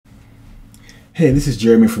Hey, this is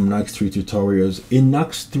Jeremy from Nuxt 3 Tutorials. In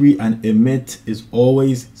Nuxt 3, an emit is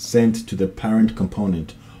always sent to the parent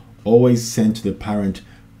component. Always sent to the parent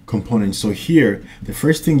component. So here, the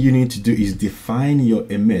first thing you need to do is define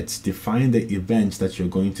your emits. Define the events that you're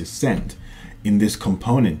going to send in this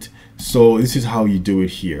component. So this is how you do it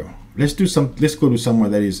here. Let's go to somewhere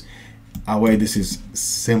that is where this is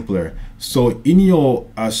simpler. So in your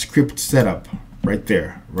script setup right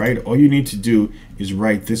there, right? All you need to do is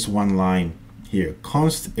write this one line here,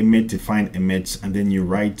 const emit define emits, and then you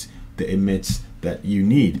write the emits that you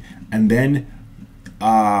need, and then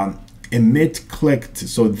emit clicked.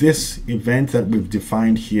 So this event that we've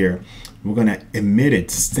defined here, we're gonna emit it,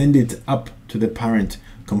 send it up to the parent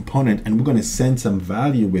component, and we're gonna send some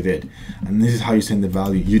value with it. And this is how you send the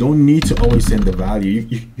value. You don't need to always send the value.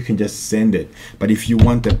 You can just send it. But if you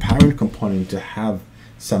want the parent component to have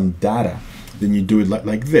some data, then you do it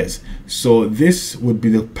like this. So this would be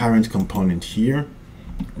the parent component here,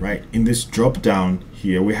 right? In this drop down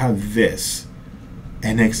here, we have this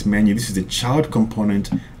NX menu. This is the child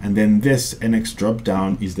component, and then this NX drop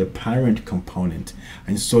down is the parent component.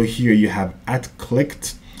 And so here you have at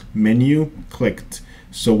clicked, menu clicked.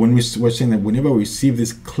 So when we're saying that whenever we receive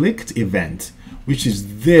this clicked event, which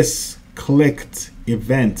is this clicked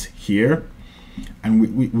event here, and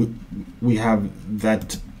we have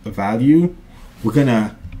that value, we're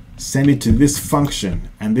gonna send it to this function,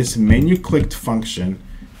 and this menu clicked function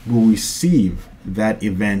will receive that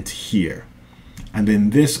event here. And then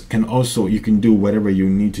this can also, you can do whatever you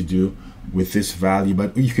need to do with this value,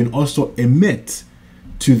 but you can also emit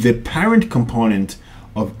to the parent component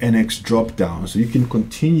of NX dropdown. So you can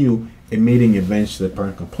continue emitting events to the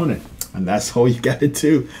parent component, and that's all you gotta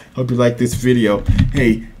do. Hope you like this video.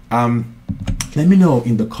 Hey, let me know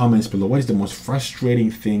in the comments below, what is the most frustrating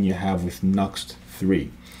thing you have with Nuxt 3?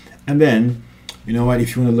 And then, you know what,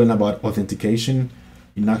 if you want to learn about authentication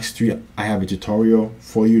in Nuxt 3, I have a tutorial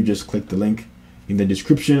for you. Just click the link in the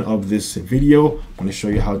description of this video. I'm going to show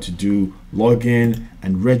you how to do login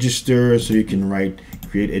and register, so you can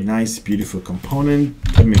create a nice, beautiful component,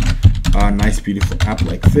 a nice, beautiful app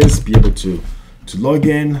like this, be able to log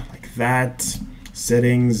in like that,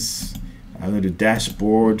 settings, the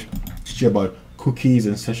dashboard, teach you about cookies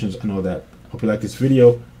and sessions and all that. Hope you like this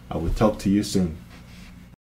video. I will talk to you soon.